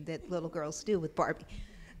imagine that little girls do with Barbie.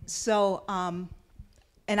 So,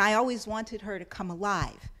 and I always wanted her to come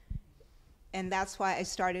alive. And that's why I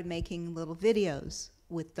started making little videos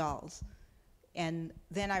with dolls. And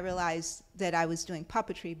then I realized that I was doing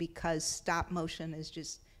puppetry because stop motion is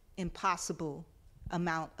just impossible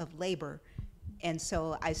amount of labor. And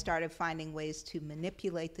so I started finding ways to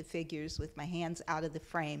manipulate the figures with my hands out of the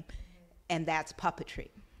frame, and that's puppetry.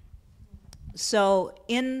 So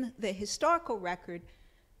in the historical record,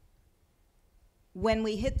 when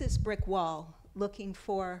we hit this brick wall, looking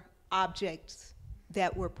for objects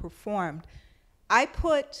that were performed. I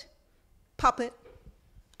put puppet,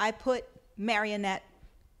 I put marionette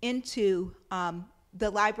into, the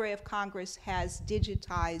Library of Congress has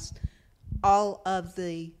digitized all of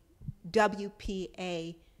the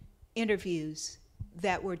WPA interviews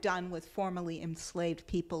that were done with formerly enslaved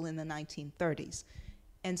people in the 1930s.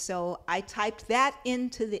 And so I typed that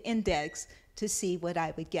into the index to see what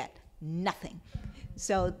I would get. Nothing.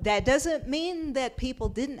 So that doesn't mean that people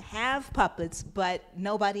didn't have puppets, but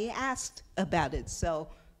nobody asked about it, so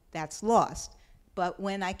that's lost. But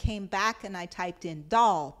when I came back and I typed in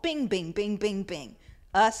doll, bing, bing, bing, bing, bing,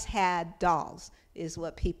 us had dolls, is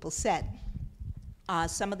what people said.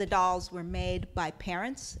 Some of the dolls were made by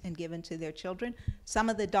parents and given to their children. Some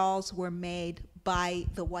of the dolls were made by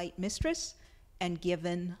the white mistress and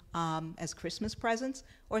given as Christmas presents,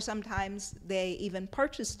 or sometimes they even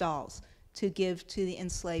purchased dolls to give to the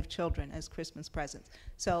enslaved children as Christmas presents.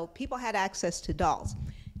 So people had access to dolls.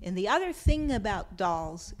 And the other thing about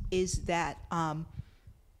dolls is that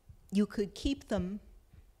you could keep them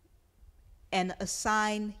and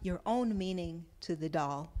assign your own meaning to the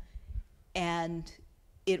doll, and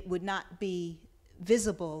it would not be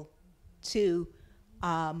visible to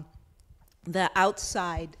the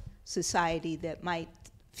outside society that might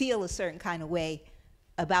feel a certain kind of way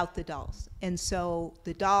about the dolls. And so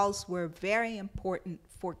the dolls were very important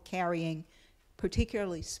for carrying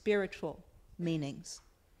particularly spiritual meanings.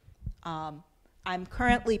 I'm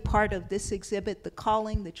currently part of this exhibit, The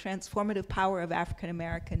Calling, The Transformative Power of African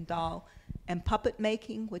American Doll and Puppet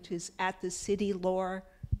Making, which is at the City Lore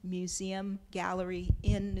Museum Gallery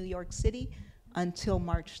in New York City until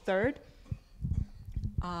March 3rd.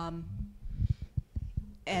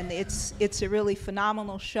 And it's a really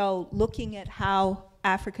phenomenal show looking at how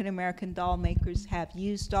African American doll makers have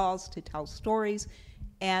used dolls to tell stories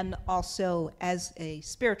and also as a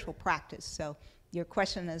spiritual practice. So your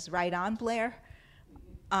question is right on, Blair.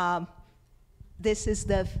 This is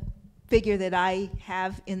the figure that I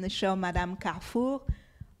have in the show, Madame Carrefour.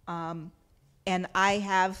 And I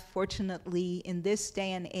have, fortunately, in this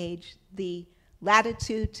day and age, the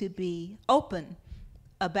latitude to be open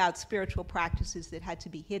about spiritual practices that had to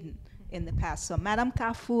be hidden in the past. So Madame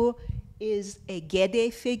Carrefour is a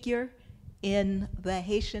Gede figure in the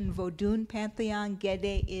Haitian Vodun pantheon.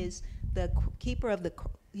 Gede is the keeper of the,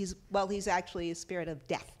 he's actually a spirit of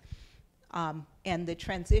death. And the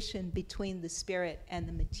transition between the spirit and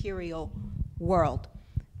the material world.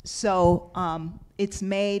 So it's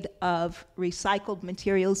made of recycled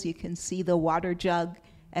materials. You can see the water jug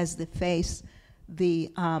as the face.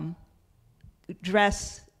 The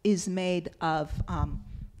dress is made of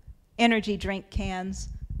energy drink cans,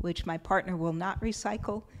 which my partner will not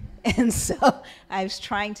recycle. And so I was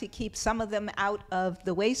trying to keep some of them out of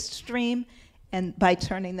the waste stream and by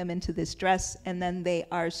turning them into this dress. And then they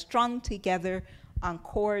are strung together on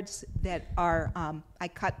cords that are, I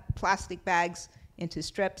cut plastic bags into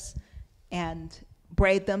strips and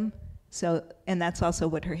braid them. So, and that's also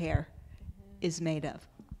what her hair is made of.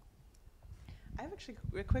 I have actually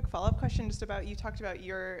a quick follow-up question just about, you talked about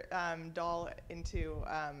your doll into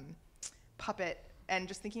puppet, and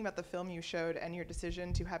just thinking about the film you showed and your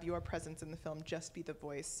decision to have your presence in the film just be the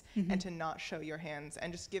voice and to not show your hands,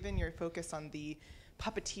 and just given your focus on the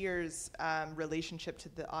puppeteer's relationship to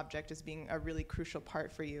the object as being a really crucial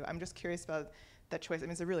part for you. I'm just curious about that choice. I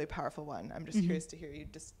mean, it's a really powerful one. I'm just curious to hear you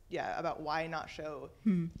just, about why not show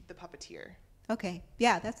the puppeteer. Okay,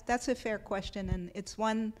 yeah, that's a fair question, and it's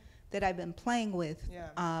one that I've been playing with.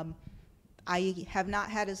 Yeah. I have not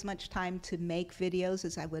had as much time to make videos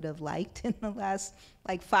as I would have liked in the last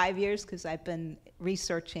 5 years because I've been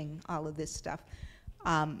researching all of this stuff.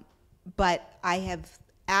 But I have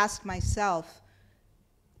asked myself,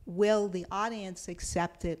 will the audience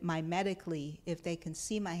accept it mimetically if they can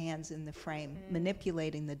see my hands in the frame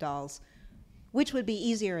manipulating the dolls, which would be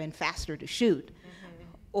easier and faster to shoot?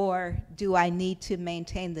 Or do I need to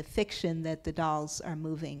maintain the fiction that the dolls are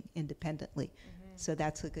moving independently? So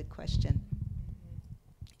that's a good question.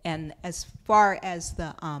 And as far as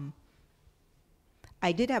the,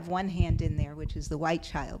 I did have one hand in there, which is the white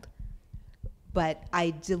child, but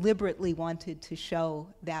I deliberately wanted to show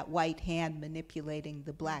that white hand manipulating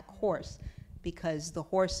the black horse because the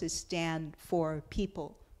horses stand for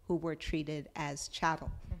people who were treated as chattel.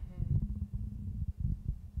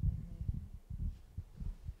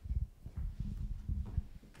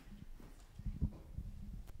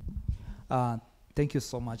 Thank you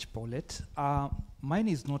so much, Paulette. Mine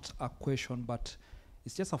is not a question, but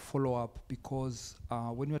it's just a follow-up because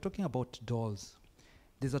when we're talking about dolls,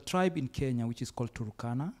 there's a tribe in Kenya which is called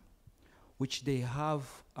Turkana, which they have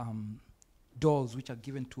dolls which are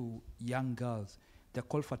given to young girls. They're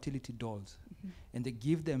called fertility dolls. And they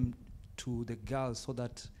give them to the girls so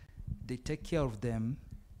that they take care of them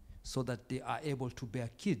so that they are able to bear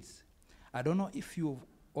kids. I don't know if you've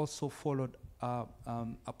also followed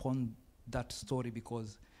upon that story,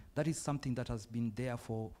 because that is something that has been there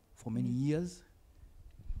for many years.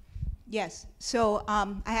 Yes. So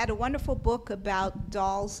I had a wonderful book about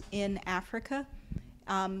dolls in Africa.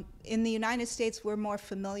 In the United States, we're more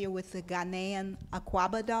familiar with the Ghanaian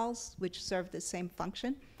Akwaba dolls, which serve the same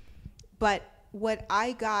function. But what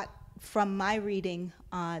I got from my reading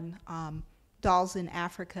on dolls in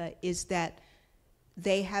Africa is that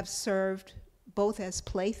they have served both as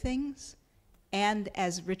playthings and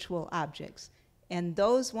as ritual objects. And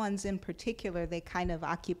those ones in particular, they kind of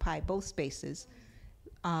occupy both spaces.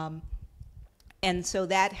 And so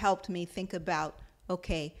that helped me think about,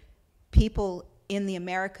 okay, people in the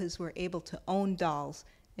Americas were able to own dolls,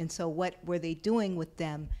 and so what were they doing with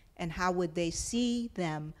them, and how would they see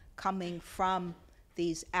them coming from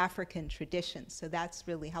these African traditions? So that's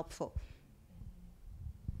really helpful.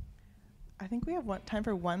 I think we have time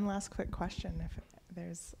for one last quick question, if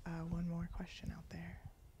there's one more question out there.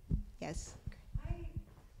 Yes.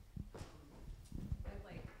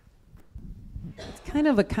 It's kind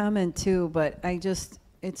of a comment too, but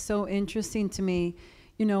it's so interesting to me.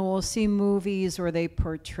 You know, we'll see movies where they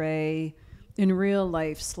portray in real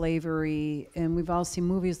life slavery, and we've all seen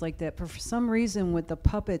movies like that, but for some reason with the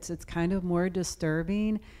puppets, it's kind of more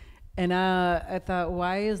disturbing. And I thought,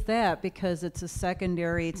 why is that? Because it's a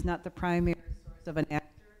secondary, it's not the primary source of an actor.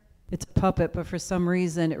 It's a puppet, but for some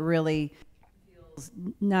reason it really feels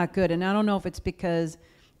not good. And I don't know if it's because,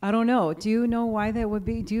 I don't know. Do you know why that would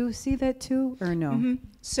be? Do you see that too, or no? Mm-hmm.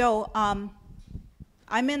 So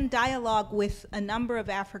I'm in dialogue with a number of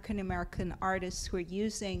African American artists who are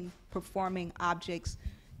using performing objects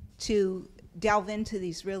to delve into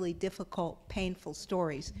these really difficult, painful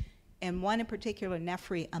stories. And one in particular,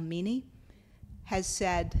 Nefri Amini, has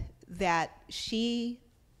said that she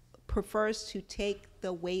prefers to take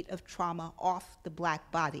the weight of trauma off the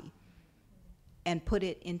black body and put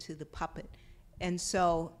it into the puppet. And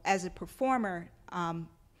so as a performer,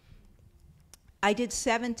 I did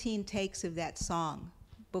 17 takes of that song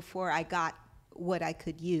before I got what I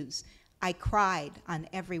could use. I cried on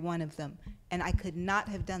every one of them, and I could not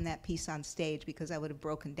have done that piece on stage because I would have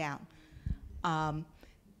broken down.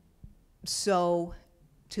 So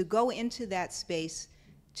to go into that space,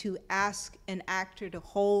 to ask an actor to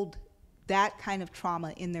hold that kind of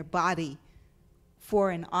trauma in their body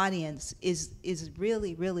for an audience is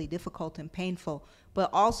really, really difficult and painful.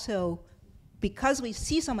 But also, because we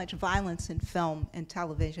see so much violence in film and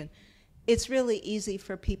television, it's really easy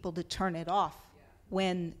for people to turn it off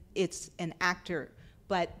when it's an actor.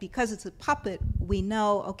 But because it's a puppet, we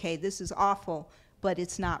know, okay, this is awful, but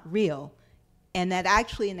it's not real. And that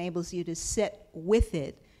actually enables you to sit with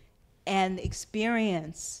it and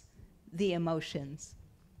experience the emotions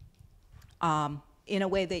in a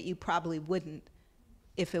way that you probably wouldn't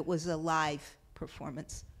if it was a live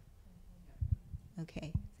performance.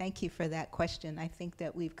 Okay, thank you for that question. I think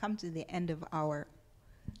that we've come to the end of our,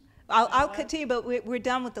 I'll continue, but we're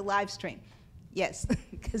done with the live stream. Yes,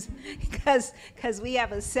 because we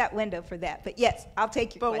have a set window for that. But yes, I'll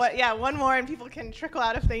take your question. Yeah, one more and people can trickle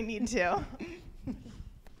out if they need to.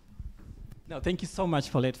 No, thank you so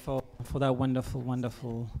much, Paulette, for that wonderful,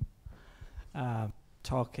 wonderful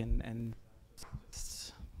talk and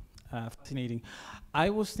fascinating. I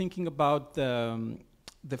was thinking about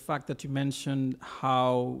the fact that you mentioned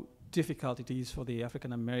how difficult it is for the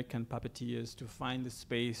African American puppeteers to find the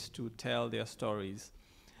space to tell their stories.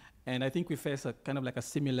 And I think we face a kind of like a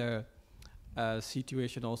similar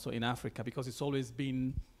situation also in Africa, because it's always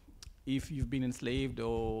been, if you've been enslaved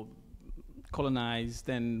or colonized,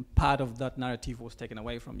 then part of that narrative was taken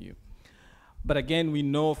away from you. But again, we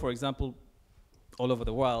know, for example, all over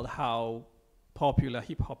the world, how popular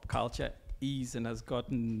hip-hop culture is and has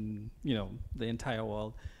gotten, you know, the entire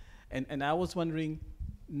world. And I was wondering,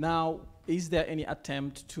 now, is there any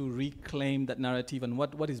attempt to reclaim that narrative, and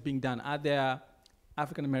what is being done? Are there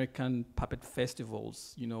African-American puppet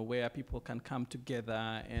festivals, you know, where people can come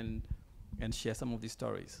together and share some of these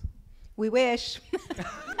stories? We wish.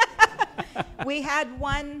 We had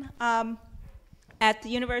one at the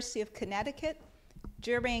University of Connecticut.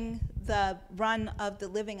 During the run of the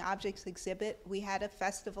Living Objects exhibit, we had a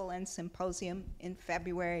festival and symposium in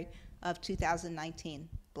February of 2019,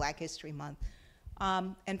 Black History Month.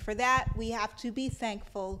 And for that, we have to be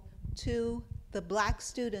thankful to the Black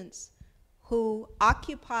students who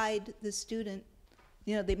occupied the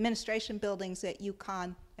the administration buildings at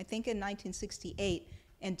UConn, I think in 1968,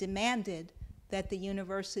 and demanded that the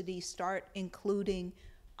universities start including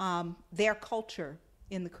their culture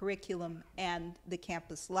in the curriculum and the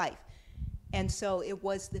campus life. And so it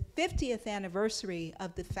was the 50th anniversary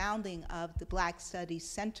of the founding of the Black Studies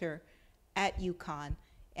Center at UConn,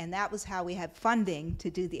 and that was how we had funding to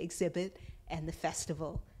do the exhibit and the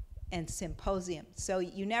festival and symposium. So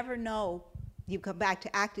you never know, you come back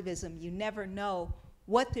to activism, you never know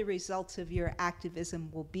what the results of your activism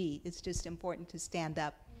will be. It's just important to stand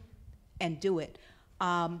up and do it.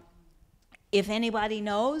 If anybody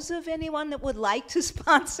knows of anyone that would like to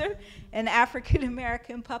sponsor an African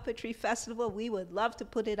American puppetry festival, we would love to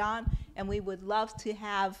put it on, and we would love to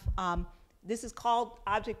have, this is called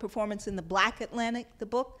Object Performance in the Black Atlantic, the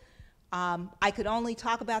book. I could only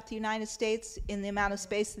talk about the United States in the amount of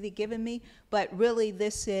space that they've given me, but really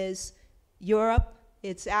this is Europe,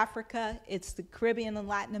 it's Africa, it's the Caribbean and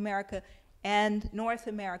Latin America, and North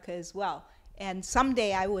America as well. And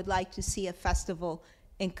someday I would like to see a festival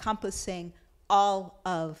encompassing all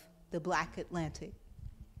of the Black Atlantic.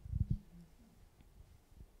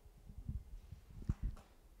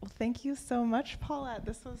 Well, thank you so much, Paulette.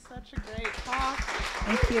 This was such a great talk.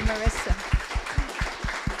 Thank you, Marissa.